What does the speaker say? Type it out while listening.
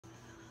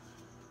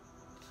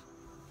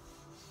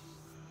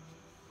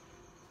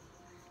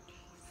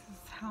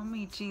Help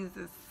me,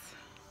 Jesus.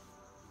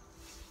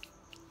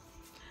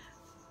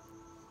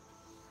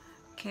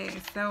 Okay,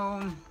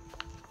 so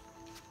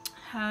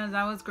as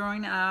I was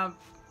growing up,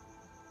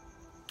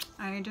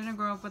 I didn't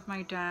grow up with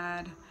my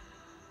dad.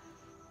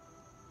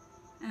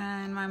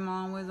 And my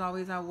mom was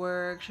always at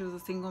work. She was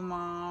a single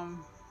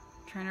mom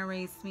trying to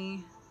raise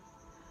me.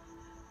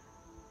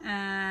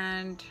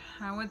 And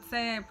I would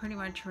say I pretty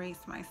much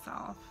raised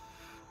myself.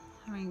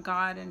 I mean,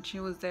 God, and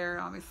she was there,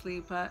 obviously,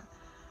 but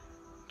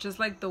just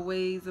like the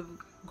ways of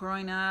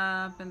growing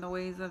up and the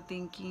ways of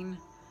thinking,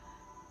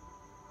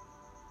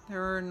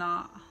 there were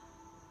not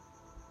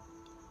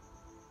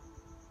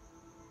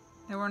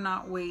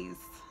ways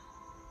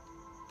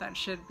that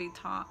should be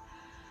taught.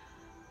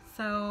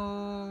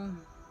 So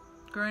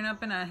growing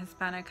up in a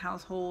Hispanic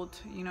household,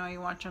 you know,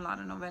 you watch a lot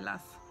of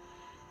novelas,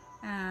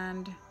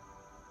 and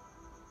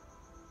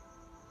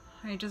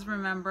I just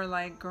remember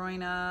like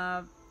growing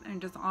up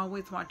and just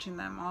always watching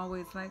them,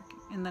 always like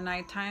in the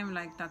nighttime,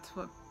 like that's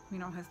what, you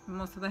know,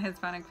 most of the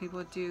Hispanic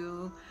people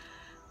do.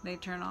 They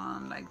turn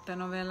on like the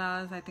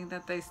novelas. I think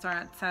that they start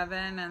at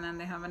 7 and then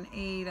they have an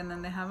 8 and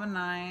then they have a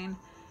 9.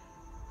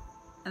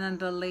 And then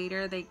the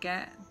later they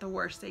get, the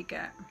worse they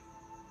get.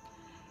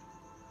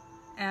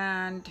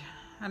 And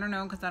I don't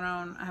know, because I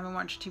haven't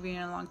watched TV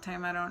in a long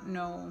time. I don't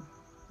know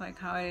like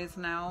how it is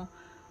now.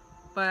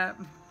 But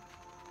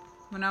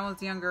when I was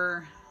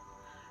younger,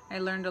 I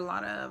learned a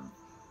lot of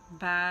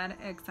bad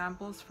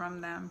examples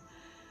from them.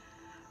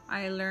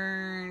 I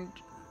learned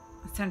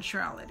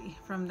sensuality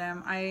from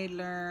them. I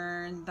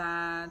learned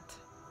that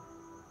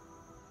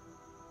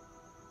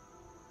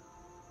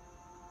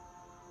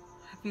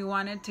if you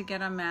wanted to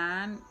get a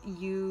man,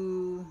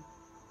 you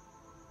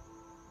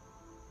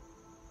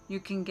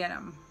can get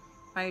him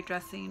by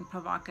dressing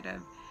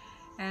provocative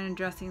and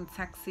dressing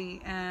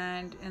sexy.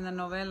 And in the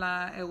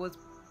novela, it was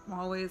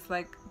always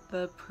like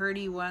the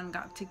pretty one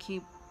got to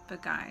keep the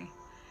guy.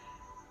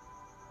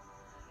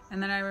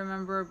 And then I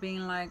remember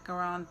being like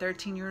around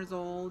 13 years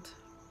old,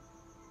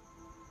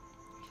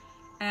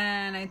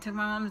 and I took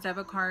my mom's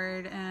debit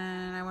card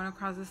and I went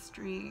across the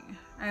street.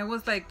 I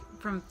was like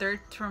from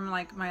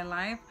like my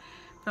life,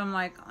 from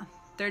like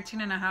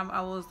 13 and a half,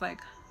 I was like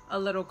a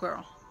little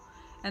girl.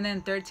 And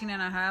then 13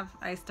 and a half,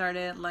 I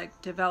started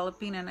like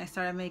developing, and I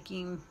started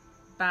making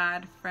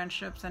bad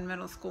friendships in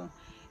middle school.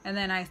 And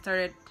then I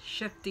started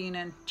shifting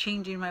and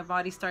changing. My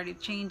body started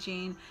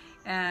changing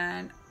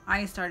and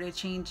I started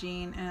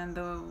changing. And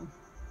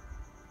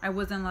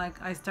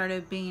I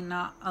started being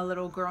not a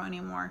little girl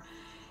anymore.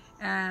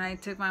 And I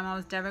took my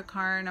mom's debit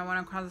card and I went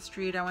across the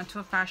street. I went to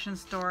a fashion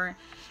store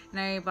and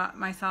I bought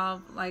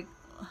myself like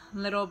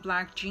little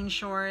black jean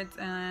shorts,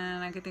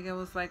 and I could think it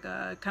was like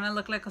a kind of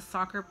looked like a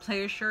soccer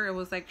player shirt. It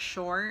was like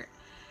short,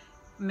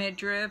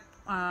 midriff,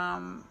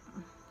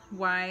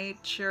 white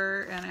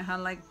shirt, and it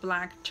had like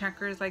black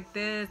checkers like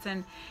this.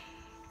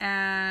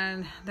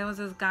 And there was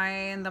this guy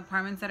in the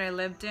apartments that I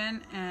lived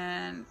in,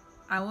 and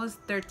I was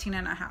 13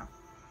 and a half,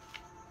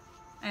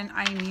 and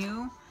I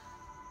knew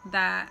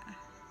that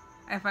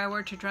if I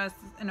were to dress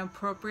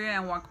inappropriate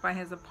and walk by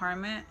his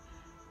apartment,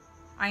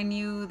 I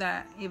knew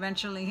that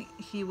eventually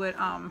he would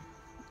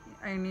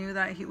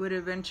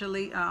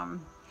eventually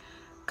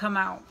come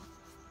out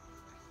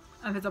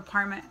of his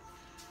apartment.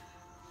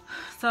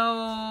 So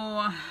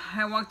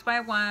I walked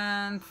by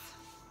once,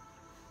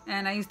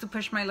 and I used to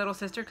push my little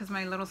sister because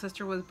my little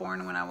sister was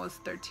born when I was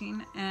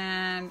 13,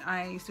 and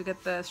I used to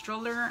get the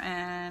stroller,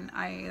 and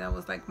that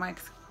was like not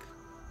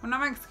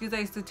my excuse. I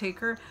used to take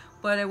her,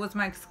 but it was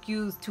my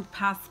excuse to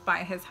pass by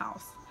his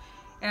house.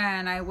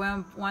 And I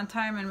went one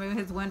time, and maybe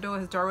his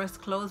door was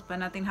closed, but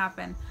nothing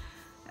happened.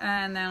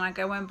 And then like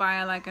I went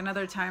by like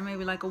another time,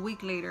 maybe like a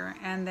week later,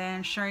 and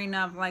then sure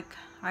enough, like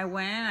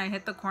I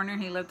hit the corner.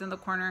 He lived in the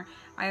corner.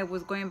 I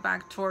was going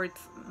back towards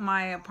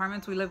my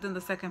apartments. We lived in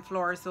the second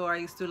floor, so I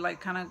used to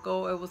like kind of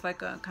go. It was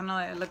like a kind of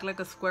like, looked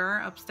like a square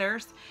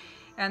upstairs.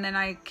 And then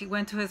I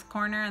went to his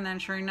corner, and then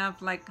sure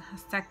enough, like a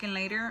second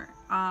later,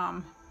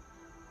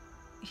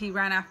 he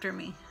ran after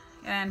me,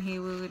 and he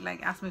would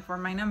like ask me for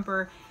my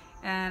number.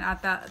 And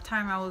at that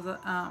time, I was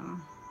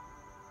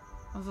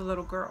a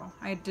little girl.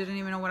 I didn't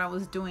even know what I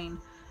was doing.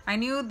 I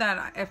knew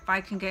that if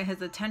I can get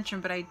his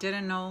attention, but I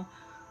didn't know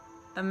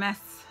the mess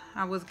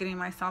I was getting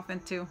myself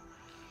into.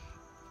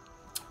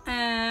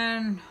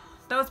 And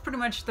that was pretty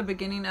much the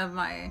beginning of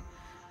my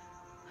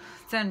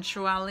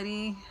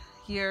sensuality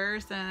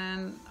years,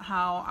 and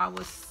how I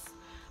was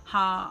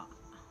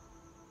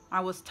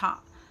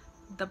taught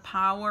the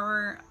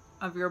power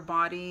of your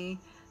body,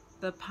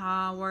 the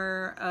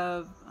power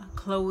of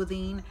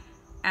clothing,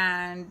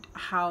 and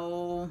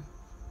how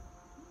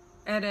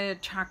it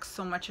attracts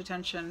so much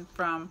attention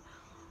from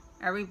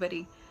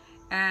everybody.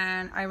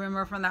 And I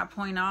remember from that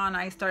point on,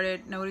 I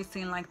started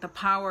noticing like the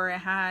power it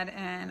had,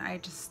 and I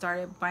just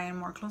started buying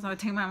more clothes. I would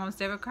take my mom's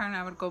debit card and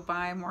I would go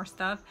buy more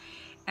stuff.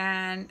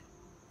 And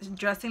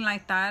dressing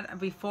like that,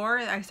 before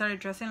I started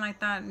dressing like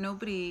that,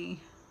 nobody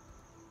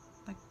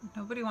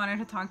wanted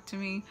to talk to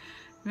me.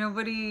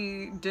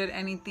 Nobody did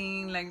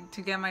anything like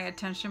to get my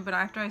attention. But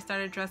after I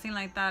started dressing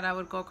like that, I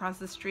would go across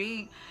the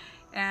street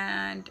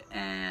and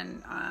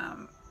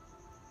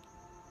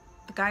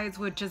the guys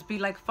would just be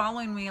like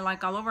following me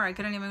like all over. I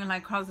couldn't even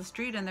like cross the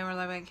street, and they were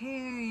like, hey,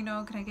 you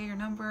know, can I get your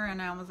number?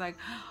 And I was like,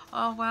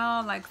 oh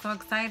wow, like so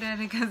excited,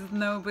 because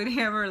nobody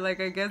ever,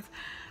 like, I guess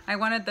I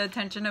wanted the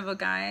attention of a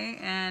guy,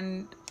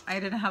 and I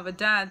didn't have a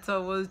dad,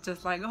 so it was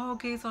just like, oh,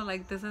 okay, so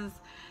like this is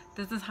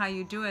how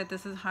you do it,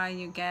 this is how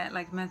you get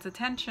like men's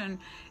attention.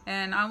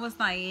 And I was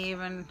naive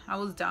and I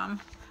was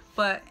dumb,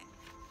 but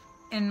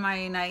in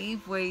my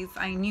naive ways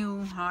I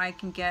knew how I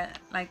can get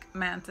like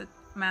man's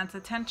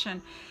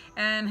attention.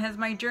 And as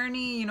my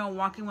journey, you know,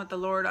 walking with the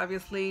Lord,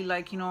 obviously,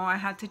 like, you know, I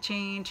had to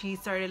change. He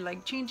started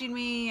like changing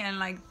me, and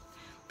like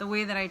the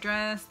way that I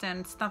dressed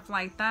and stuff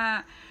like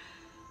that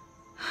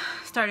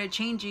started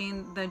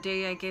changing the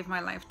day I gave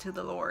my life to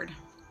the Lord.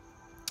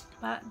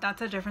 But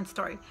that's a different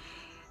story.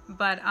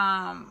 But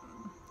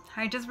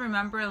I just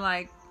remember,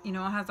 like, you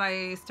know, as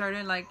I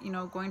started, like, you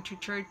know, going to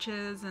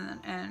churches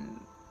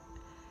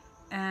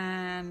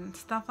and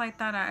stuff like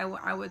that,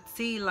 I would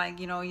see, like,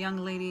 you know, young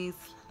ladies,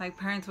 like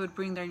parents would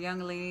bring their young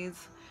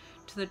ladies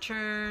to the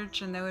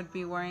church, and they would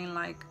be wearing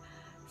like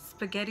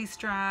spaghetti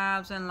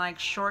straps and like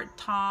short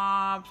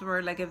tops,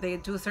 or like if they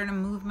do a certain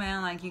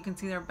movement, like you can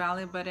see their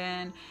belly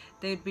button,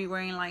 they'd be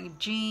wearing like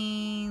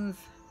jeans.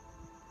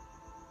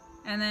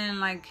 And then,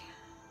 like,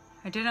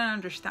 I didn't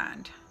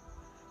understand,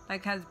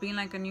 like, as being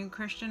like a new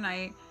Christian,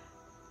 I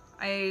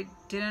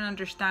didn't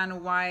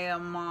understand why a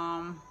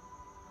mom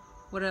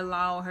would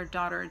allow her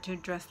daughter to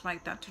dress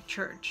like that to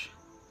church.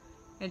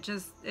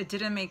 It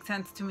didn't make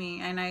sense to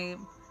me, and I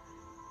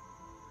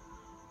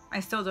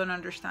still don't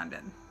understand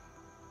it.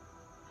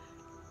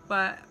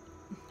 But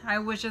I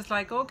was just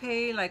like,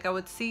 okay, like I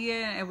would see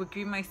it, it would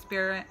grieve my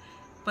spirit.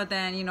 But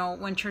then, you know,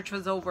 when church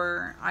was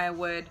over, I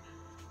would,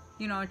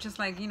 you know, just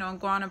like, you know,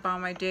 go on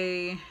about my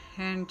day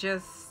and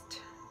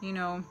just, you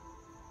know,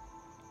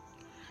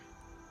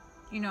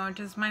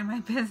 just mind my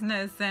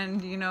business.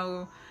 And, you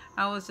know,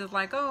 I was just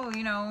like, oh,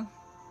 you know,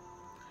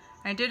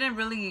 I didn't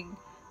really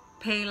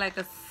pay like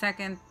a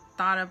second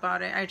thought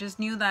about it. I just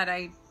knew that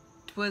I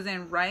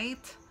wasn't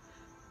right,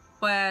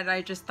 but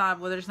I just thought,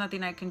 well, there's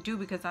nothing I can do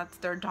because that's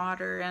their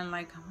daughter, and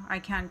like I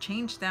can't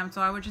change them.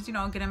 So I would just, you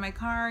know, get in my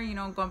car, you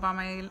know, go about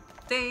my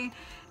day,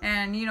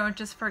 and, you know,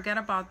 just forget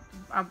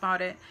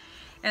about it.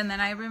 And then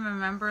I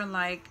remember,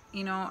 like,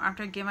 you know,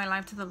 after I gave my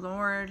life to the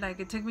Lord, like,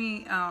 it took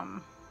me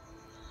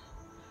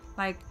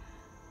like,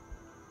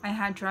 I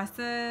had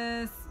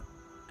dresses,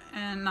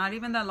 and not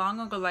even that long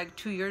ago, like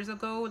 2 years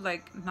ago,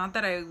 like, not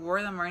that I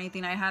wore them or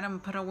anything, I had them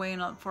put away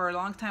for a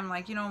long time.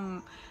 Like, you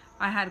know,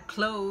 I had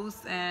clothes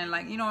and,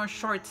 like, you know,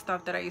 short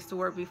stuff that I used to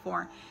wear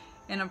before,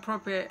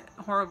 inappropriate,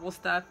 horrible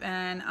stuff.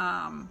 And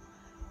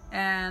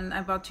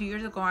about 2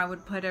 years ago, I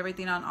would put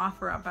everything on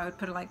OfferUp. I would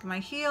put like my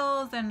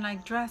heels and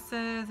like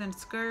dresses and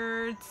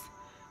skirts.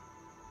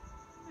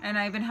 And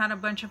I even had a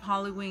bunch of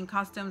Halloween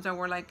costumes that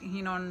were like,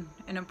 you know,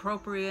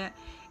 inappropriate.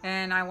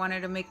 And I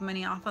wanted to make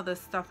money off of the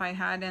stuff I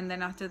had. And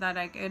then after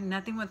that,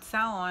 nothing would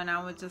sell. And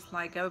I would just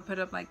like, I would put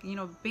up like, you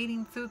know,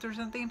 bathing suits or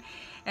something.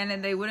 And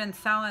then they wouldn't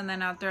sell. And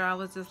then after, I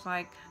was just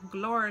like,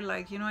 Lord,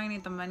 like, you know, I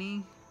need the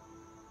money.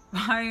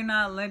 Why are you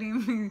not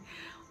letting me?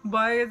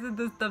 Why isn't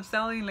this stuff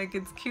selling? Like,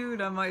 it's cute.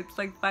 I'm like, it's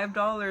like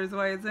 $5.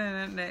 Why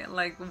isn't it,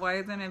 like, why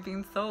isn't it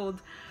being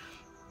sold?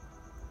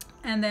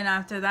 And then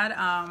after that,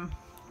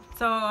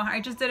 so I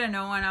just didn't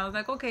know, and I was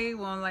like, okay,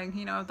 well, like,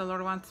 you know, if the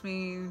Lord wants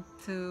me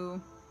to,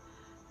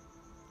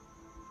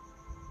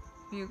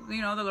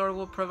 you know, the Lord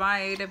will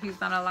provide if He's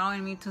not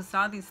allowing me to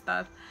sell these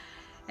stuff.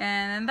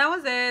 And that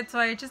was it. So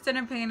I just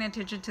didn't pay any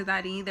attention to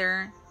that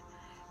either.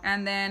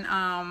 And then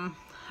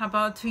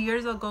about 2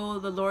 years ago,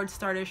 the Lord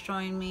started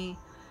showing me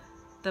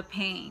the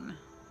pain,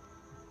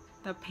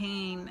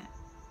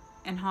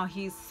 and how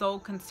He's so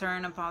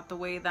concerned about the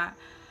way that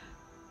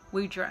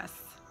we dress.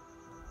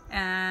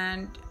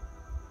 And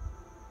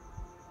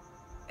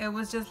it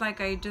was just like,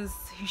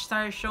 He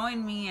started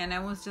showing me, and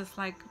it was just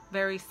like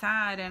very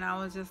sad. And I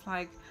was just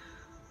like,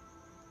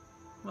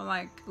 well,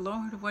 like,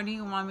 Lord, what do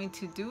you want me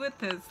to do with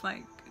this?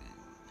 Like,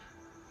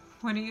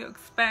 what do you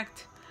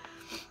expect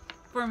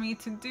for me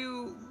to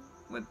do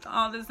with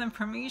all this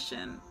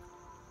information?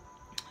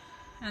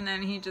 And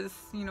then He just,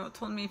 you know,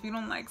 told me, if you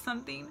don't like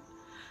something,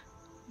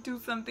 do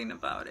something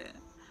about it.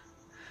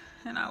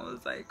 And I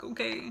was like,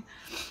 okay.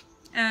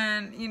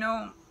 And, you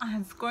know, I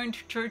was going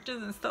to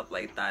churches and stuff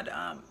like that.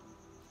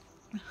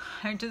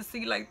 I just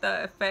see like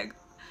the effect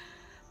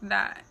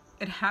that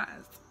it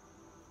has.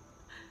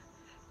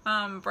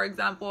 For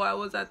example, I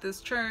was at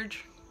this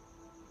church,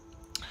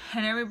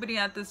 and everybody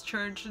at this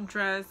church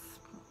dressed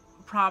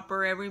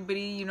proper.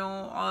 Everybody, you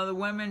know, all the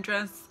women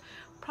dress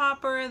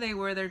proper. They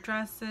wear their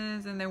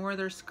dresses and they wear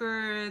their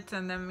skirts,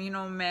 and then, you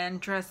know, men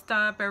dressed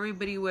up.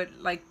 Everybody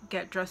would like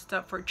get dressed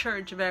up for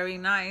church, very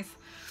nice.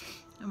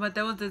 But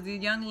there was this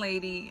young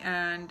lady,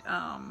 and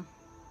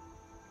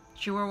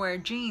she would wear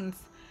jeans,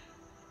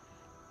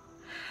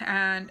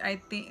 and I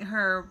think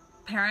her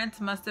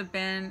parents must have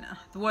been,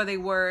 well, they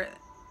were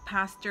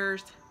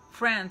pastors'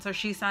 friends, so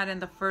she sat in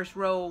the first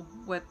row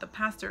with the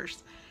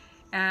pastors.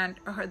 and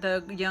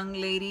the young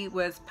lady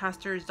was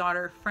pastor's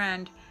daughter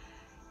friend.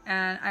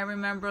 And I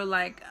remember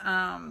like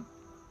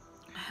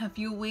a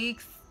few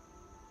weeks,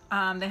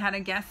 they had a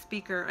guest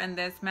speaker, and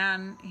this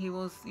man, he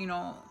was, you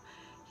know,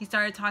 he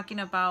started talking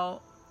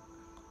about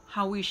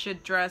how we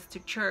should dress to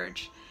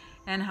church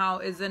and how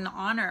it's an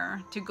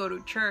honor to go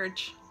to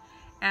church.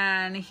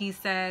 And he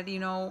said, you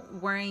know,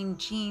 wearing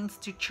jeans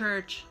to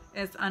church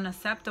is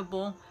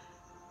unacceptable.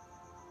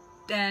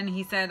 And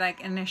he said,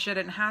 like, and it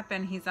shouldn't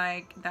happen. He's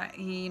like, that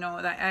he, you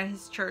know, that at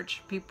his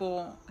church,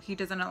 he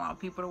doesn't allow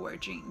people to wear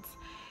jeans.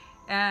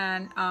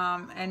 And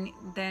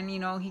then, you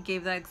know, he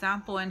gave the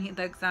example, and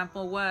the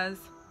example was,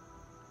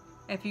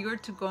 if you were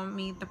to go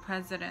meet the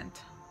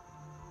president,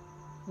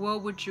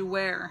 what would you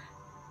wear?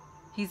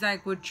 He's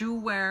like, would you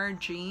wear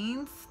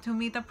jeans to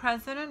meet the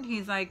president?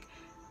 He's like,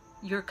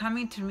 you're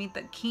coming to meet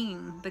the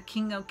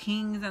King of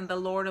Kings and the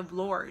Lord of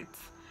Lords.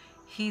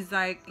 He's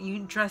like, you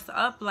dress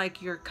up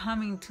like you're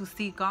coming to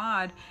see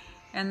God.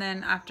 And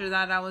then after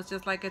that, I was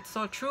just like, it's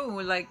so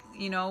true. Like,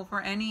 you know,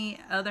 for any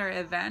other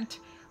event,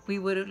 we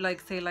would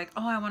like say like,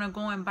 oh, I want to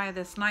go and buy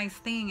this nice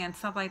thing and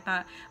stuff like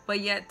that.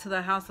 But yet to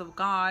the house of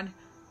God,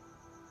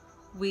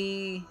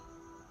 we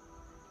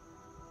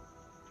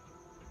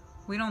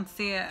don't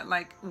see it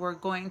like we're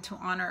going to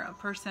honor a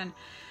person.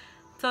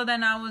 So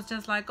then I was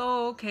just like,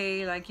 oh,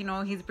 okay, like, you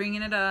know, he's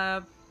bringing it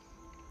up.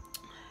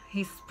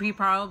 He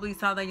probably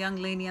saw the young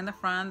lady in the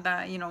front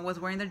that, you know, was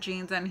wearing the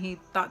jeans, and he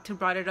thought to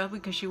brought it up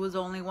because she was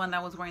the only one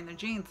that was wearing the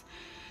jeans.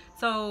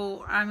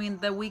 So, I mean,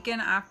 the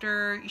weekend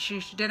after,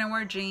 she didn't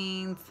wear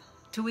jeans.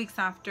 2 weeks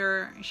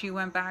after, she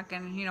went back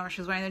and, you know,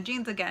 she was wearing the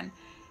jeans again.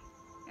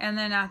 And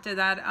then after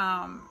that,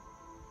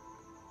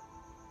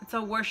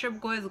 so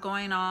worship is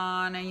going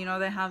on, and, you know,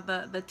 they have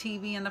the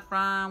TV in the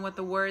front with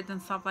the words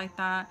and stuff like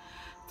that.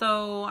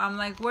 So I'm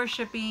like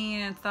worshiping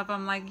and stuff.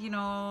 I'm like, you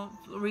know,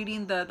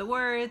 reading the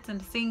words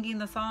and singing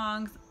the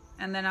songs.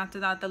 And then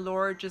after that, the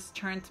Lord just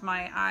turns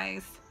my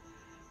eyes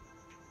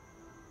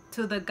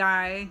to the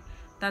guy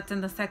that's in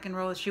the second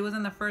row. She was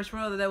in the first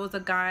row. There was a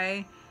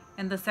guy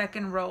in the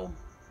second row,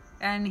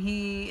 and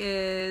he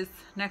is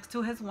next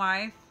to his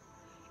wife.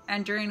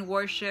 And during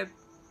worship,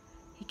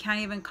 he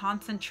can't even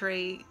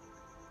concentrate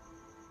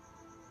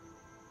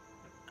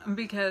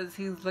because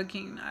he's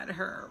looking at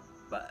her.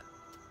 But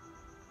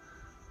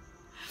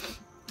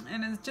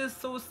and it's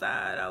just so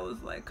sad. I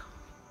was like,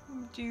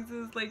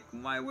 Jesus, like,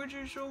 why would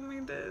you show me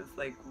this?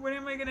 Like, what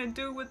am I gonna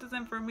do with this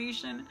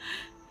information?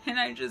 And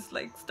I just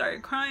like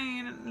started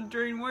crying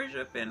during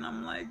worship, and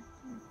I'm like,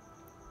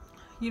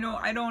 you know,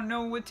 I don't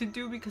know what to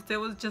do because it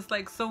was just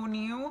like so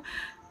new,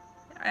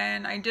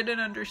 and I didn't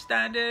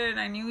understand it, and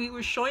I knew he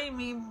was showing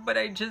me, but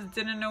I just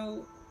didn't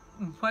know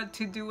what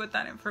to do with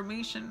that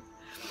information.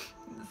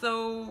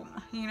 So,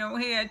 you know,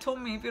 hey, I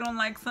told me, if you don't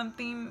like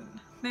something,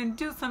 then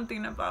do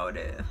something about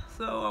it.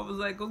 So I was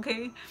like,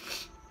 okay.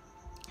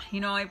 You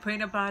know, I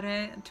prayed about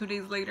it. 2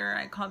 days later,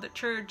 I called the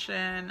church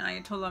and I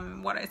told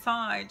them what I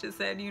saw. I just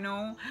said, you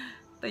know,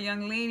 the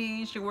young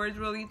lady, she wears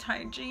really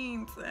tight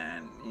jeans,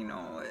 and, you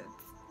know,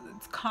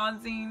 it's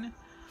causing,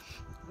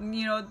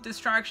 you know,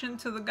 distraction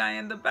to the guy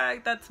in the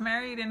back that's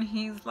married, and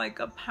he's like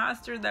a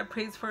pastor that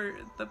prays for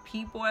the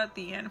people at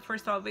the end for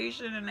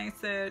salvation. And I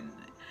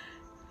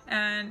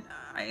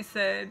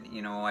said,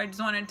 you know, I just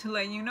wanted to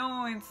let you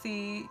know and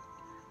see,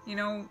 you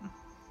know,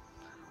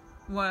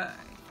 what,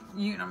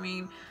 you know, I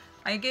mean,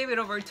 I gave it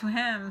over to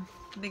him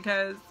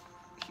because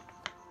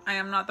I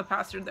am not the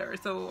pastor there,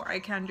 so I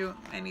can't do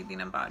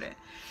anything about it.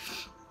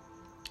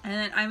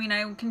 And I mean,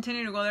 I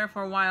continued to go there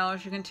for a while.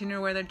 She continued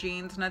to wear the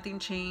jeans. Nothing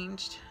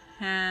changed.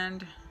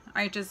 And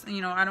I just,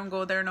 you know, I don't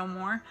go there no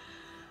more.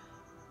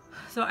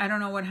 So I don't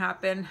know what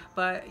happened.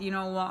 But, you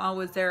know, while I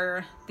was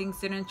there, things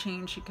didn't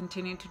change. She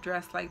continued to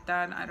dress like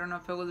that. I don't know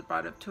if it was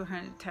brought up to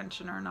her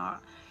attention or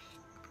not.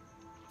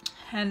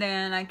 And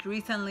then, like,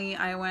 recently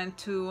I went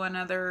to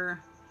another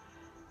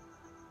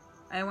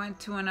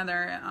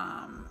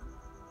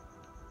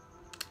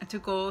to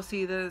go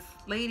see this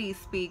lady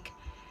speak.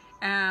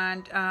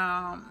 And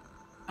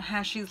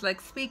as she's like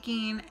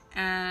speaking,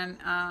 and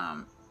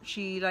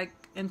she like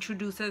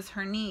introduces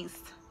her niece,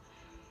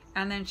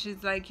 and then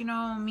she's like, you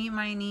know, meet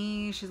my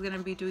niece, she's gonna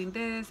be doing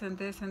this and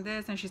this and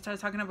this, and she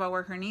starts talking about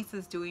what her niece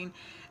is doing.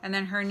 And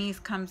then her niece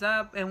comes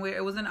up, and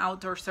it was an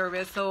outdoor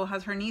service, so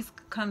as her niece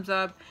comes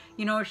up,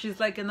 you know,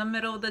 she's like in the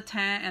middle of the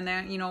tent, and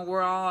then, you know,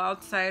 we're all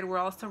outside, we're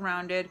all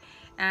surrounded,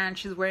 and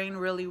she's wearing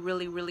really,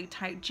 really, really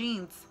tight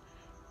jeans.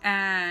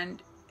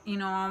 And, you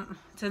know,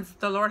 since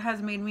the Lord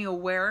has made me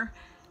aware,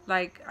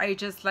 like, I'm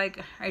just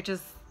like, I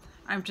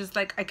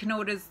can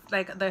notice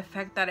like the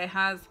effect that it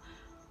has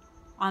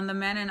on the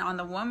men and on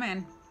the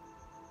woman.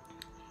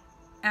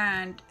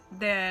 And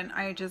then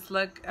I just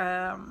look,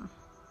 I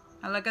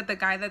look at the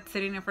guy that's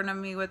sitting in front of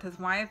me with his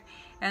wife,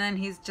 and then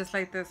he's just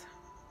like this.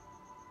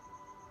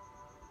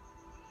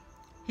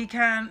 He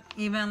can't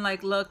even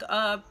like look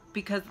up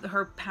because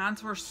her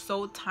pants were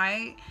so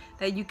tight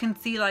that you can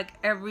see like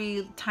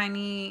every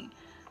tiny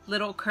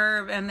little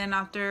curve. And then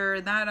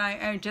after that,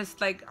 I just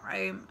like,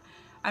 I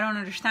don't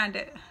understand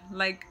it.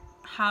 Like,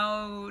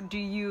 how do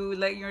you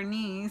let your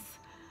niece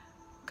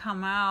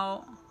come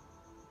out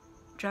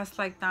dressed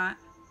like that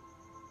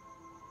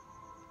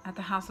at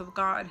the house of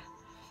God?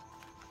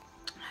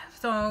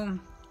 So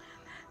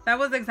that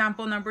was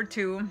example number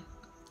 2.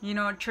 You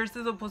know, church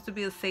is supposed to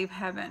be a safe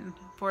haven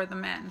for the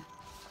men.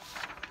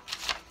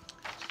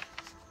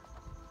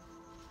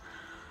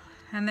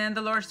 And then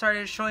the Lord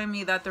started showing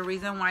me that the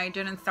reason why I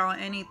didn't sell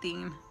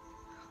anything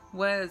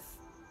was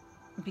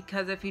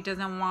because if he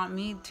doesn't want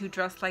me to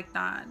dress like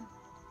that,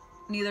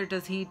 neither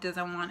does he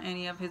doesn't want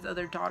any of his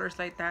other daughters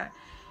like that.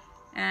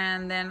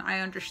 And then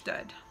I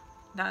understood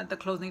that the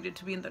clothes needed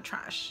to be in the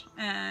trash.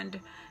 And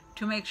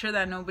to make sure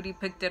that nobody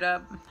picked it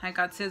up, I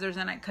got scissors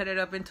and I cut it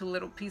up into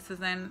little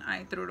pieces and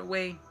I threw it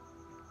away.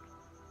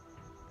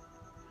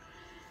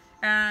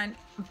 And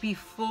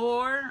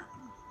before,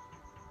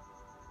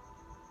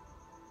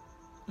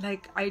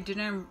 like, I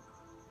didn't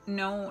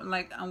know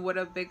like what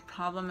a big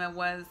problem it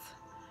was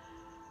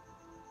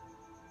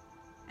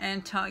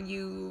until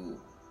you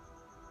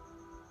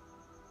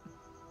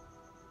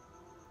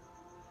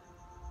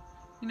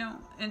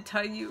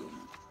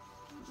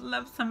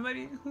love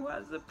somebody who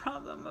has a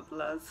problem of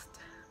lust,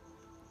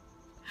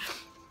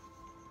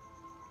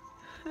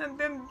 and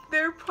then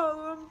their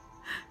problem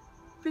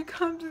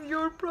becomes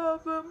your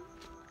problem,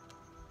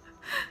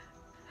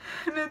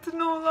 and it's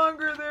no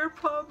longer their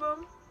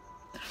problem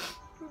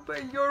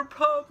but your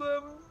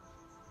problem.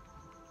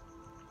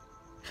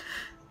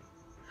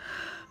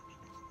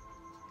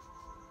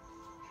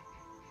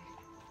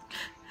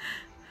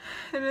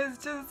 And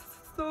it's just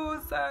so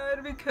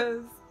sad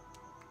because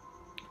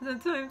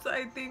sometimes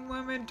I think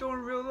women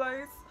don't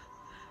realize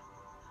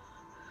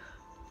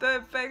the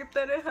effect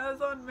that it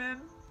has on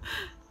men.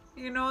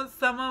 You know,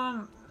 some of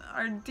them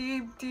are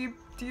deep, deep,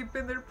 deep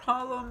in their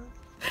problem.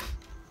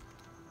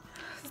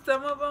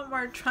 Some of them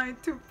are trying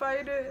to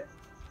fight it.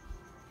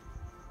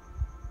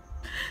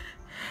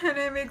 And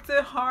it makes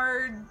it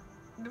hard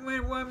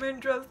when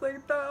women dress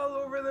like that all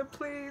over the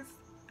place.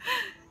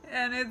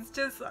 And it's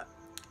just,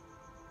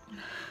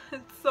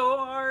 it's so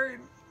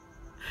hard.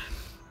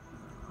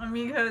 I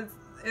mean, because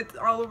it's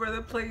all over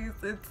the place.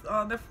 It's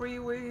on the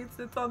freeways.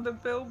 It's on the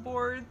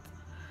billboards.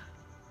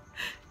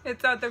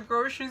 It's at the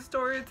grocery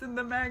store. It's in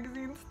the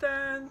magazine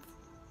stands.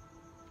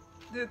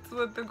 It's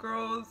with the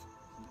girls.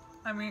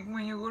 I mean,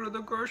 when you go to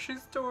the grocery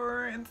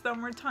store in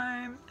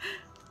summertime,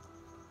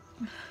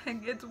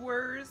 it gets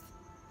worse.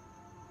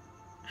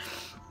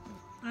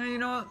 And you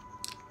know,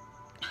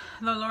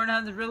 the Lord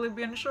has really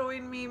been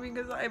showing me,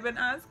 because I've been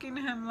asking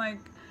him, like,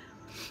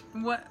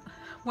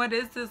 what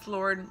is this,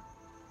 Lord?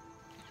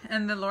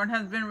 And the Lord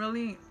has been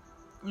really,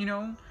 you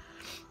know,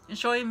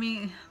 showing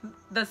me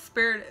the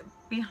spirit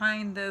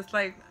behind this,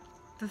 like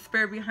the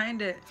spirit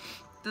behind it,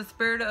 the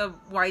spirit of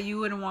why you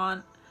would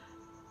want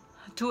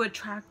to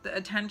attract the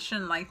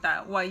attention like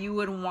that, why you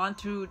would want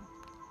to,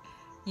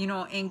 you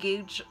know,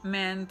 engage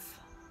men's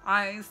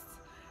eyes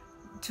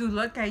to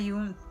look at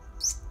you.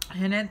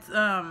 And it's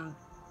the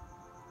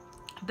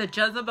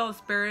Jezebel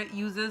spirit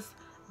uses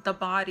the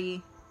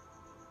body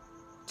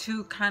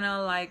to kind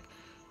of like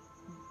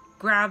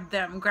grab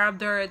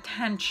their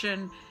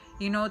attention,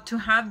 you know, to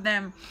have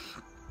them,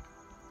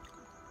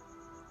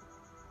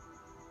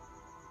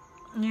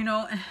 you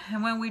know.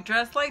 And when we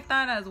dress like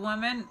that as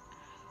women,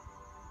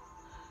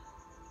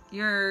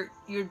 you're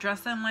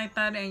dressing like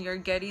that and you're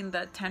getting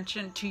the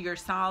attention to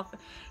yourself,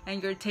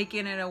 and you're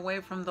taking it away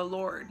from the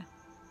Lord.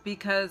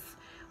 Because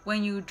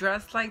when you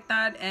dress like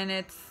that, and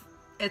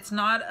it's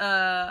not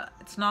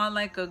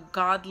like a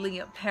godly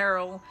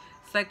apparel,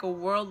 it's like a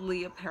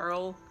worldly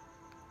apparel,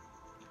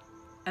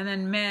 and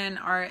then men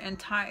are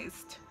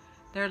enticed.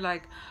 They're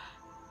like,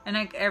 and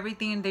like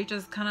everything, they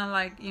just kind of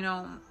like, you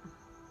know,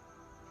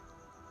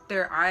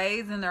 their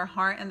eyes and their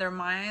heart and their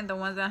mind, the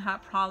ones that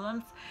have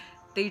problems,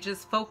 they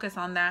just focus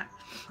on that.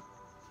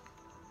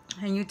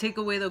 And you take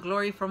away the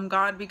glory from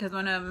God, because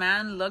when a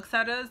man looks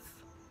at us,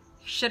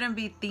 he shouldn't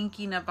be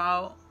thinking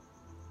about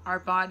our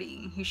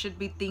body. He should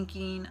be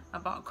thinking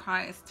about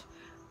Christ.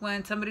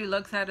 When somebody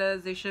looks at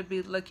us, they should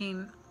be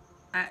looking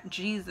at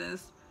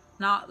Jesus,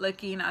 not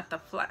looking at the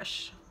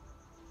flesh.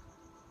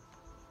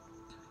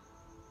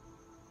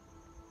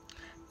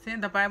 See,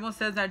 the Bible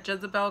says that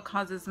Jezebel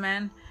causes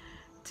men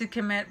to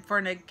commit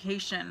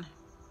fornication.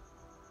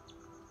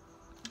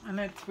 And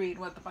let's read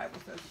what the Bible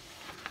says.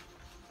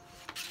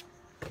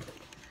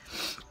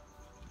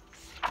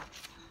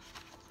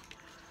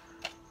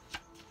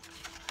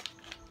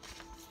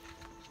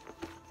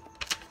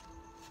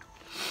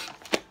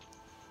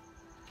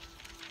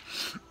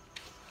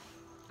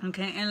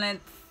 Okay, and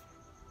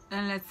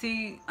let's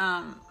see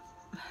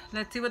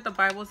what the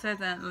Bible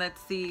says, and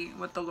let's see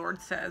what the Lord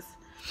says.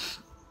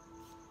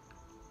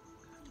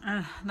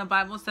 The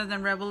Bible says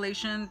in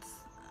Revelations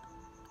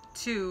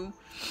 2:18,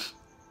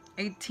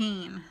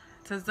 it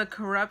says, the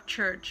corrupt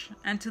church,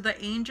 and to the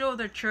angel of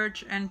the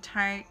church in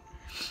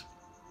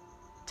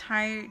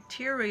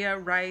Thyatira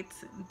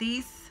writes,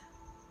 these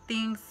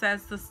things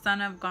says the Son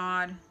of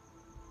God.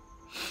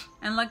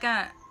 And look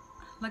at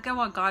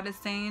what God is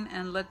saying,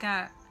 and look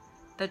at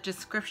the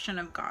description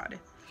of God.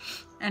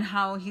 and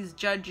how he's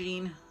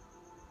judging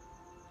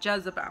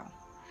Jezebel.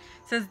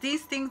 It says,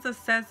 these things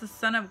says the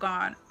Son of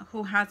God,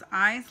 who has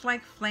eyes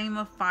like flame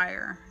of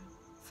fire.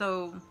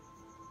 So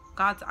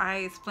God's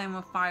eyes, flame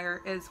of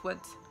fire, is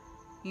what's,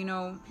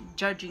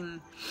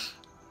 judging.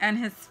 And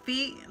his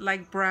feet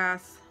like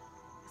brass.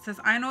 It says,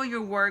 I know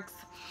your works,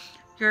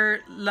 your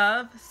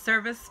love,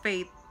 service,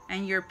 faith,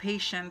 and your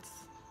patience.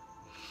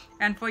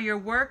 And for your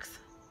works,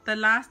 the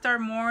last are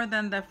more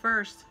than the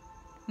first.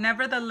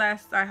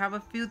 Nevertheless, I have a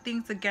few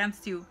things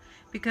against you,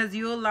 because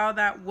you allow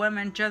that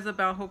woman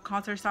Jezebel, who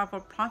calls herself a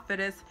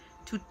prophetess,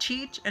 to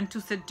teach and to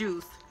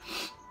seduce.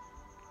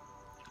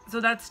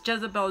 So that's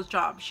Jezebel's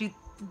job.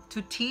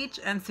 To teach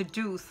and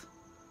seduce.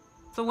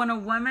 So when a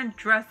woman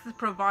dresses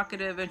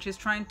provocative and she's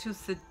trying to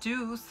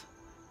seduce,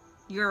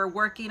 you're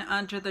working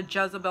under the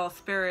Jezebel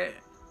spirit,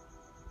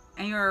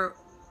 and you're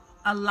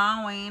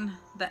allowing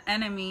the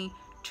enemy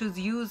to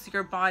use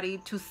your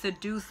body to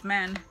seduce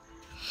men.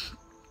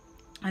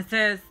 It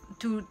says,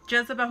 to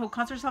Jezebel, who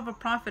calls herself a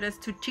prophetess,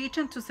 to teach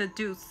and to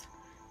seduce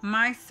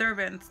my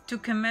servants to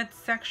commit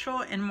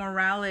sexual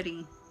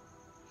immorality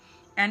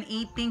and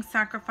eat things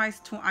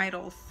sacrificed to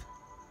idols.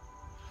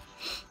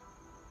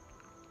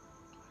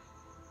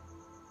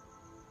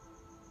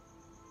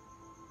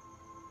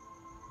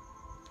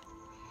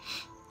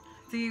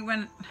 See,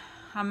 when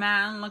a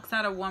man looks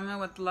at a woman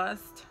with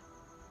lust,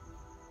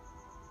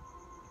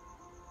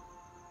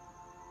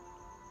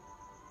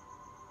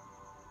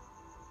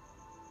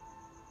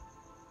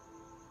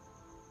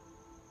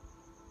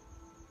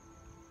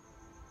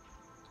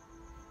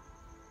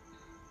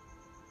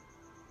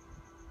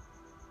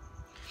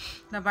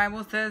 the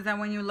Bible says that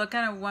when you look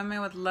at a woman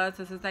with lust,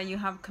 it says that you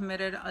have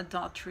committed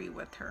adultery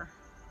with her.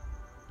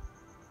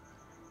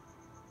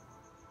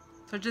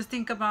 So just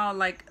think about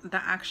like the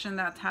action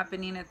that's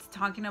happening. It's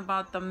talking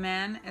about the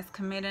man is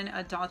committing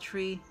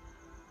adultery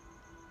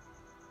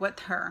with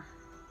her,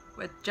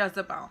 with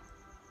Jezebel.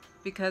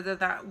 Because if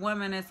that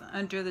woman is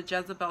under the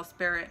Jezebel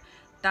spirit,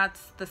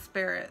 that's the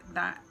spirit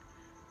that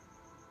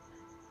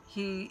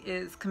he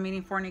is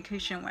committing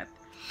fornication with.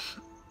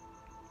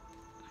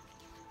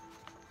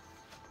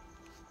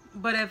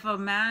 But if a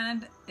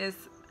man is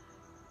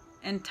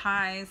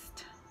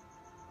enticed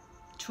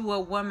to a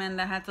woman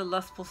that has a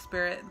lustful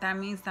spirit, that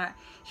means that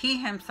he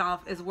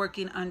himself is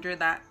working under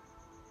that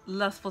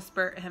lustful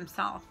spirit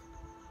himself.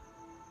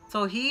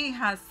 So he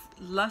has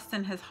lust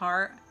in his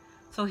heart,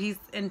 so he's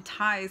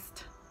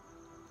enticed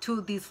to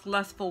these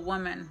lustful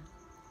women.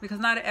 Because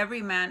not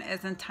every man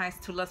is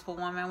enticed to lustful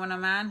women. When a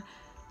man's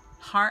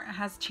heart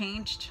has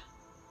changed,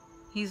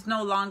 he's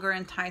no longer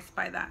enticed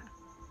by that.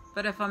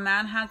 But if a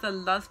man has a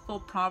lustful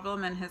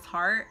problem in his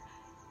heart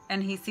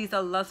and he sees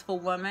a lustful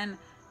woman,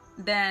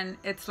 then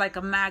it's like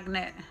a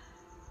magnet,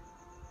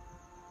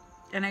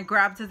 and it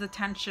grabs his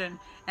attention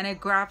and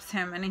it grabs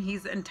him and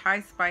he's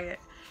enticed by it.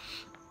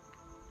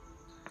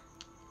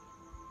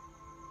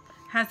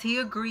 As he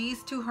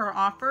agrees to her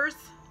offers,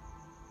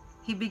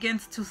 he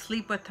begins to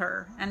sleep with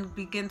her and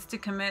begins to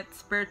commit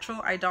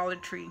spiritual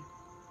idolatry.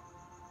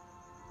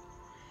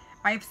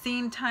 I've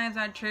seen times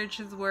at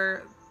churches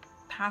where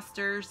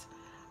pastors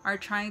are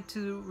trying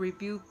to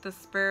rebuke the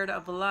spirit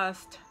of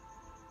lust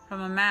from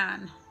a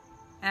man,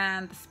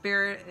 and the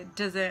spirit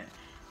doesn't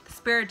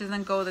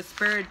go, the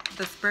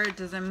spirit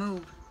doesn't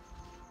move.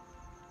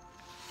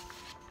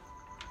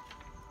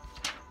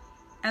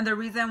 And the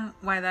reason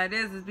why that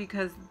is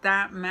because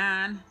that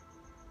man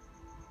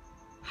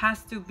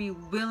has to be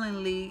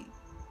willingly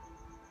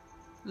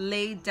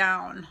lay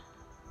down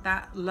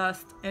that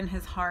lust in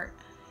his heart.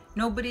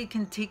 Nobody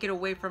can take it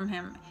away from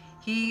him.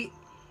 He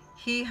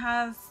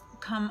has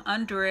come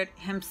under it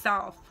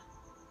himself,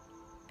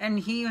 and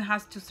he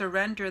has to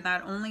surrender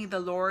that. Only the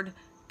Lord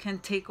can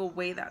take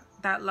away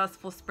that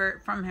lustful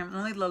spirit from him.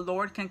 Only the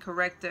Lord can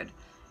correct it,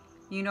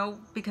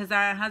 because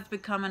that has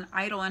become an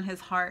idol in his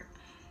heart.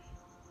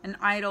 An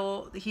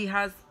idol. He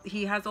has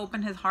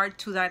opened his heart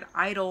to that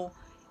idol,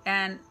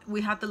 and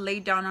we have to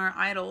lay down our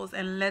idols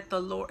and let the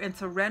Lord, and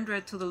surrender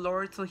it to the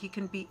Lord, so he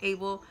can be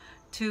able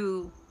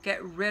to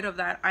get rid of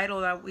that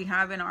idol that we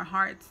have in our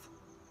hearts.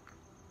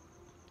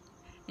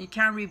 You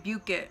can't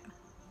rebuke it.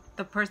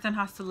 The person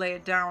has to lay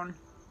it down.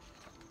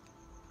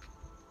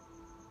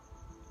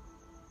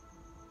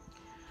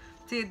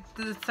 See,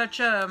 there's such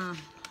a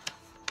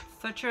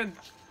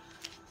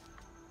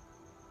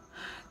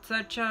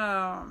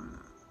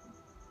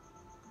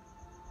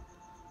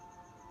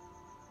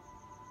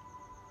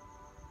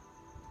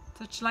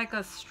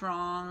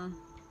strong,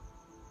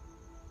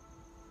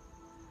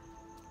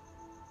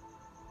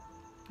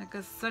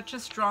 such a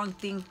strong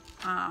thing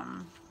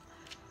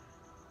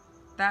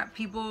that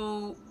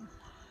people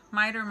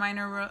might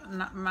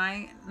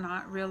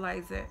not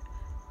realize it,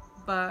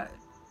 but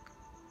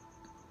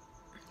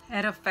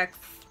it affects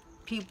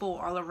people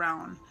all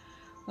around.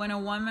 When a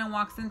woman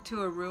walks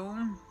into a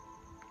room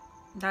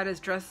that is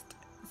dressed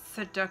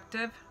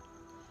seductive,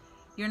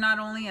 you're not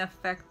only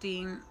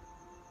affecting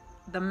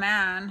the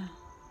man,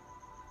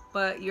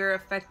 but you're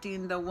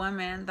affecting the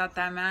woman that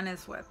man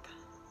is with.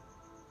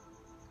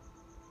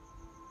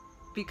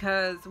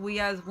 because we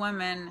as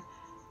women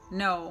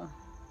know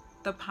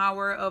the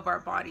power of our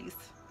bodies.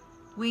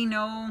 We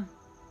know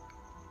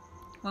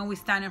when we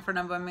stand in front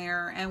of a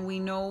mirror, and we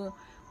know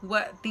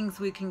what things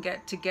we can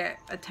get to get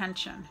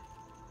attention.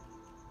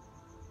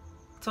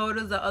 So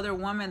does the other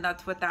woman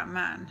that's with that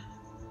man.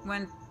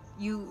 When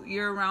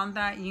you're around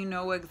that, you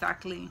know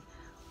exactly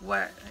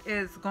what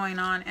is going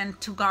on. And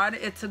to God,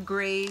 it's a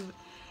grave,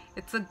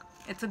 it's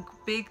a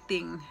big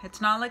thing.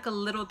 It's not like a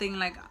little thing,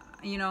 like,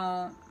 you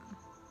know,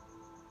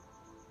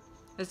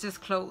 it's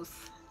just close.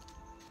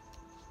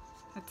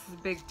 It's a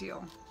big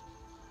deal.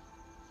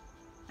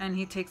 And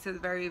he takes it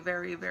very,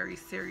 very, very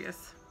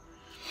serious.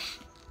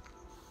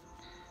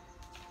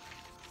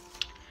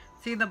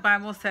 See, the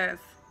Bible says,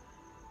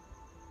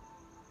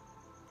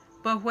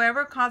 but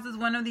whoever causes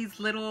one of these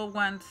little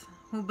ones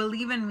who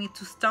believe in me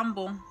to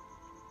stumble.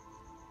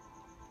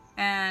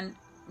 And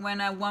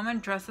when a woman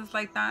dresses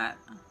like that,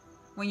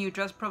 when you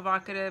dress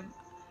provocative,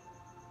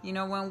 you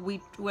know, when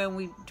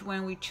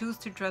we choose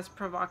to dress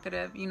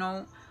provocative, you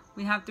know,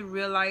 we have to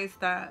realize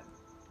that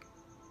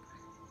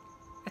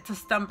it's a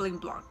stumbling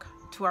block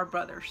to our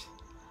brothers.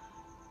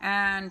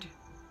 And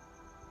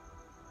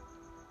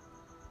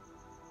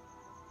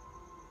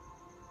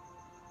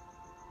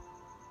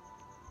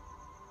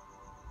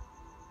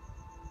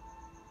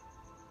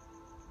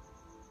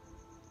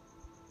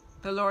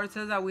the Lord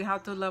says that we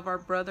have to love our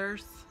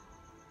brothers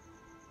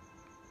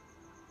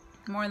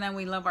more than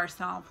we love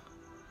ourselves.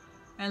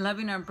 And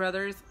loving our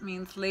brothers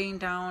means laying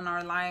down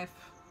our life.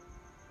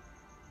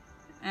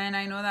 And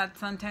I know that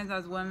sometimes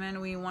as women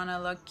we want to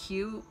look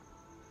cute.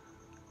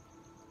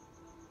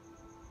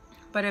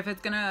 But if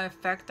it's going to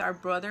affect our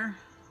brother,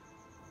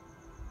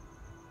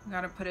 we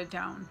got to put it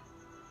down.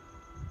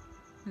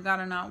 We got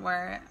to not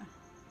wear it.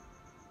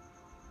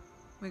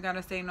 We got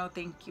to say no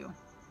thank you.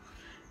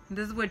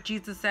 This is what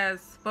Jesus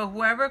says. But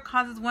whoever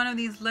causes one of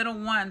these little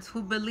ones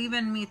who believe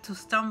in me to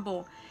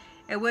stumble,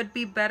 it would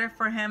be better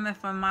for him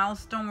if a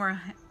millstone were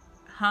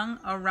hung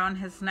around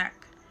his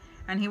neck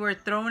and he were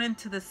thrown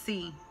into the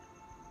sea.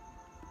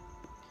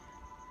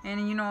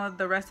 And you know,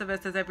 the rest of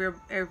it says,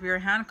 if your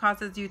hand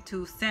causes you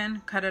to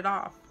sin, cut it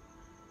off.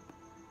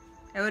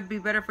 It would be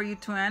better for you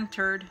to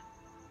enter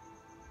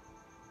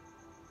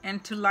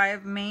into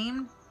life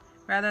maimed,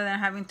 rather than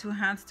having two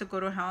hands to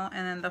go to hell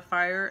and in the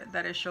fire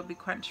that it shall be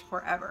quenched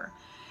forever.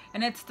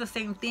 And it's the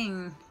same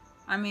thing.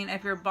 I mean,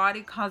 if your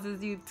body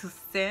causes you to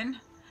sin,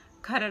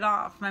 cut it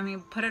off. I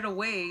mean, put it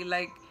away.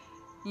 Like,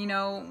 you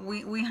know,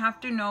 we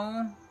have to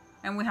know,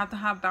 and we have to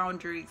have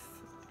boundaries.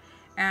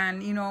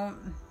 And, you know,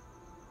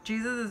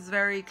 Jesus is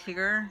very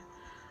clear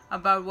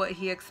about what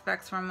he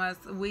expects from us.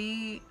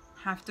 We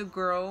have to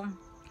grow.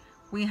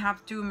 We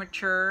have to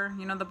mature.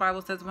 You know, the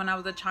Bible says, when I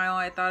was a child,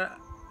 I thought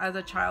as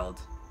a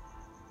child.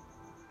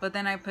 But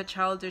then I put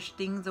childish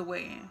things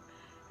away.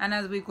 And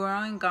as we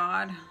grow in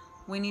God,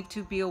 we need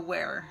to be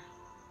aware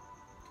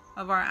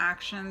of our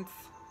actions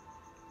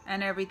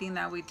and everything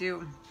that we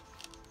do.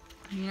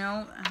 You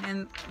know,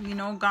 and you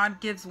know,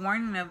 God gives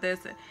warning of this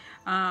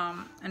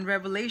in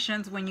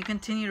Revelations when you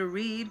continue to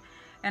read.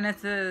 And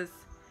it says,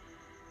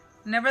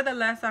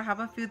 nevertheless, I have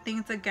a few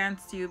things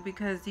against you,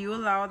 because you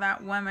allow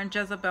that woman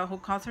Jezebel, who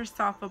calls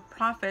herself a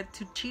prophet,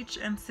 to teach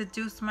and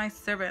seduce my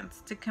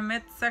servants, to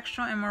commit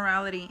sexual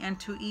immorality, and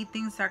to eat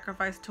things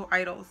sacrificed to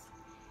idols.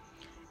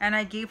 And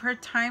I gave her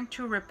time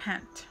to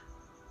repent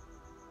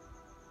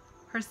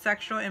her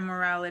sexual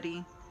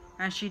immorality,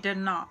 and she did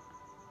not.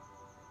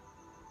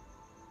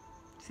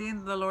 See,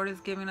 the Lord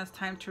is giving us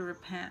time to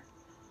repent.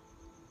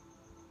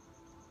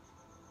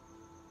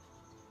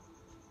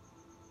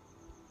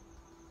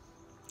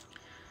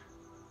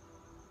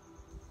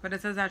 But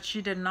it says that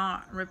she did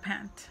not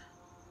repent.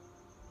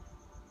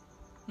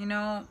 You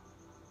know,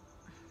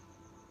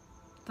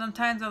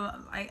 sometimes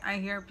I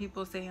hear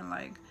people saying,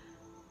 like,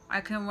 I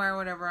can wear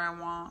whatever I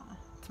want.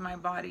 It's my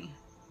body.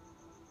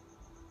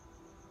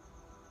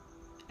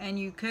 And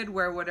you could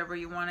wear whatever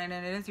you want, and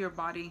it is your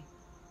body.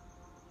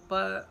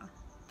 But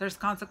there's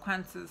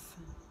consequences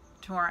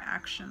to our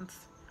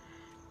actions.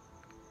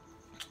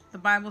 The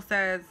Bible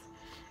says,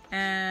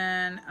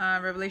 and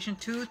Revelation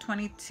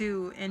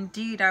 2:22,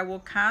 indeed, I will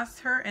cast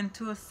her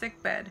into a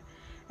sickbed,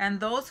 and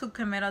those who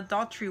commit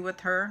adultery with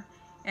her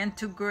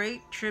into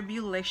great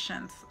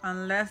tribulations,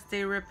 unless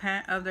they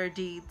repent of their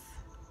deeds.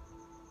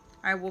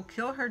 I will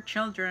kill her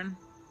children.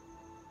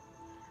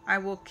 I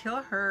will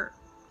kill her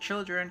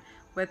children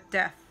with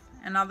death,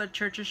 and all the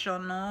churches shall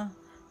know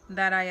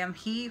that I am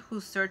he who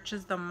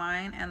searches the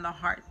mind and the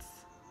hearts.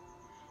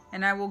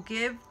 And I will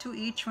give to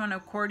each one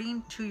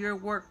according to your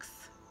works.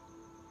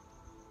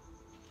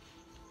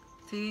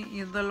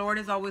 See, the Lord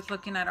is always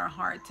looking at our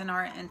hearts and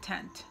our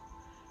intent,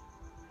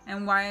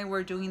 and why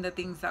we're doing the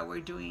things that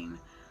we're doing.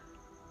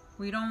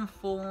 We don't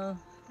fool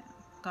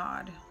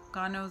God.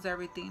 God knows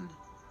everything.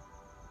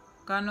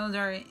 God knows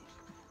our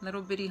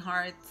little bitty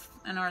hearts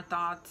and our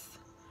thoughts,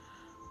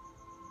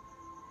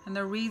 and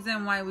the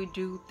reason why we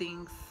do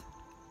things.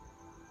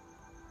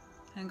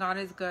 And God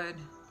is good.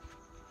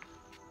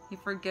 He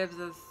forgives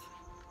us.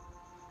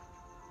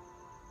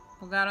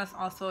 But God is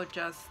also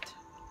just.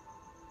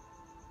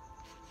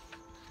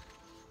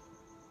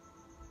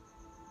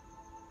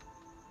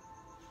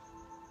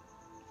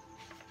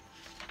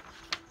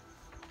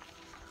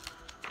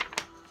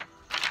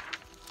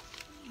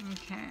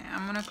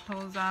 going to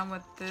close out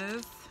with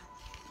this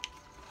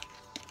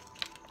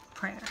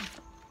prayer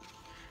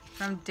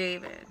from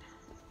David.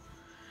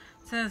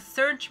 It says,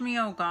 search me,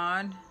 O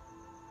God,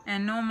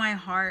 and know my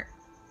heart.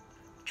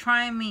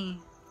 Try me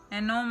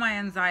and know my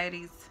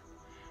anxieties,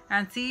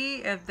 and see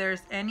if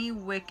there's any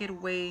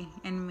wicked way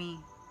in me,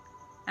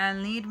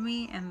 and lead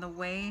me in the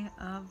way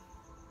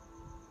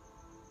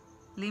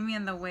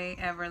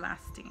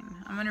everlasting.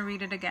 I'm going to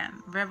read it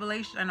again.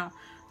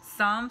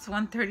 Psalms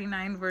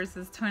 139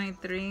 verses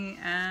 23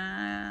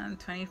 and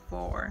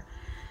 24.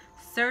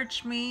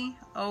 Search me,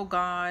 O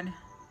God,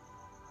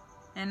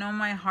 and know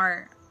my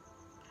heart.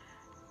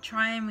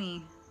 Try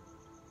me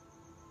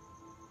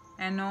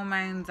and know my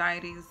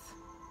anxieties,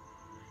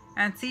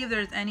 and see if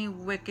there's any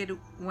wicked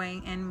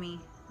way in me,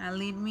 and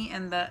lead me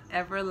in the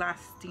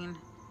everlasting.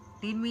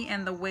 Lead me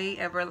in the way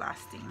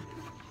everlasting.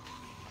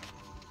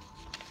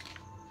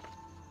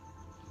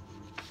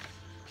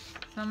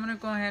 So I'm going to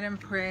go ahead and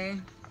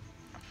pray.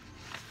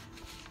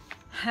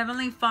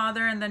 Heavenly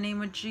Father, in the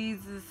name of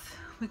Jesus,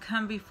 we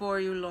come before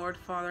you, Lord,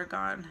 Father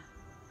God.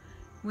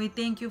 We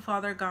thank you,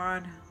 Father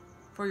God,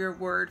 for your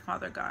word,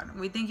 Father God.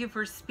 We thank you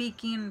for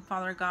speaking,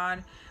 Father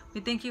God. We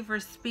thank you for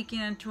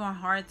speaking into our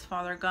hearts,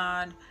 Father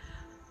God.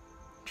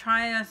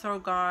 Try us, oh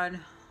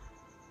God,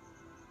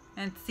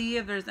 and see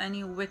if there's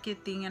any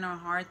wicked thing in our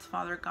hearts,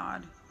 Father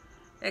God.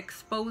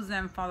 Expose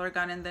them, Father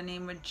God, in the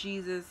name of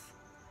Jesus,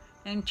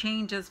 and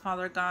change us,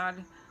 Father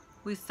God.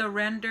 We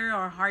surrender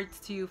our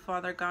hearts to you,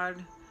 Father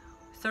God.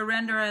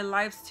 Surrender our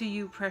lives to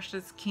you,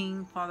 precious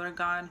King, Father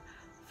God.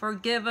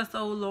 Forgive us,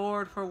 O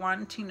Lord, for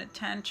wanting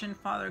attention,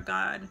 Father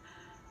God,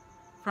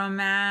 from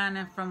man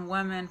and from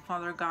women,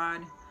 Father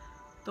God.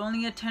 The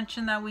only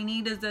attention that we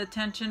need is the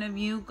attention of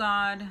you,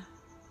 God.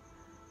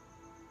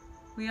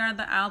 We are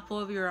the apple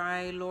of your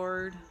eye,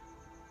 Lord.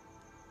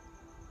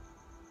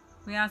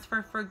 We ask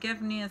for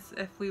forgiveness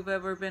if we've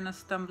ever been a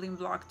stumbling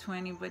block to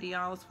anybody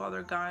else,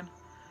 Father God.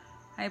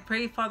 I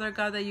pray, Father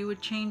God, that you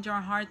would change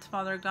our hearts,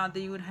 Father God, that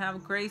you would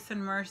have grace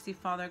and mercy,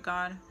 Father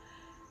God,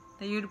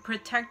 that you would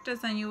protect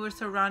us and you would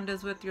surround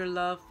us with your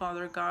love,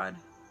 Father God.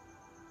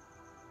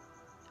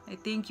 I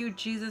thank you,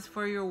 Jesus,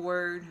 for your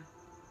word.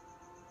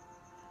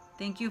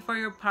 Thank you for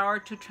your power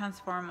to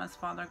transform us,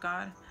 Father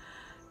God.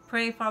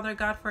 Pray, Father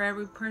God, for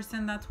every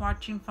person that's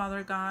watching,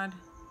 Father God.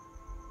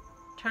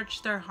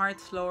 Touch their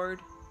hearts,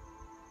 Lord.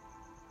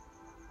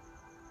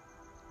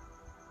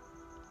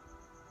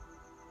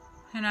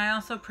 And I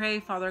also pray,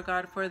 Father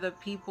God, for the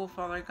people,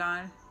 Father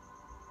God,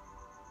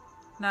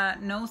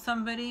 that know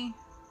somebody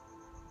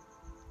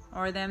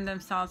or them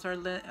themselves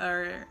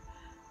are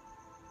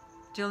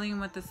dealing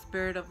with the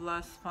spirit of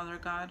lust, Father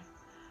God.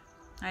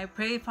 I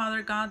pray,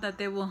 Father God, that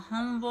they will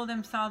humble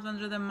themselves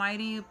under the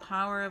mighty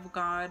power of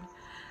God.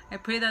 I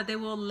pray that they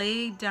will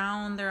lay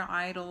down their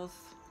idols,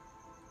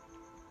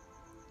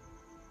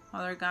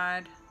 Father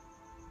God.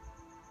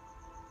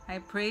 I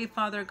pray,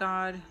 Father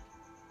God,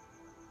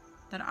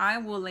 that I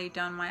will lay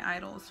down my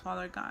idols,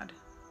 Father God.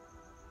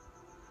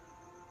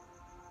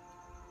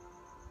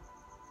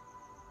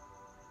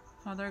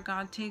 Father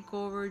God, take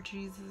over,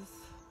 Jesus.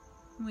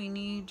 We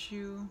need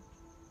you.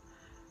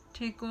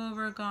 Take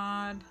over,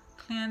 God.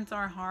 Cleanse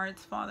our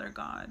hearts, Father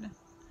God.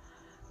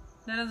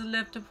 Let us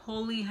lift up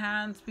holy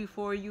hands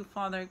before you,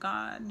 Father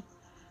God.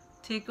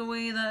 Take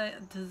away the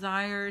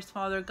desires,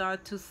 Father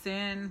God, to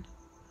sin.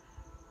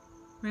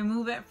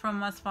 Remove it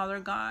from us, Father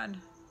God.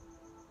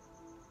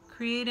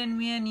 Create in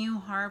me a new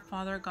heart,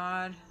 Father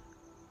God.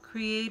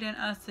 Create in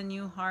us a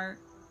new heart.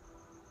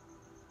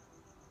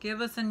 Give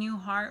us a new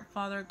heart,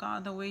 Father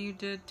God, the way you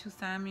did to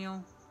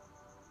Samuel.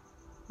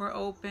 We're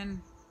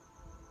open.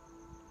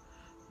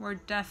 We're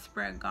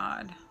desperate,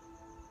 God.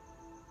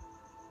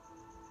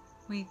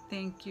 We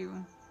thank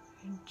you.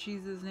 In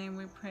Jesus' name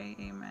we pray,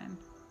 amen.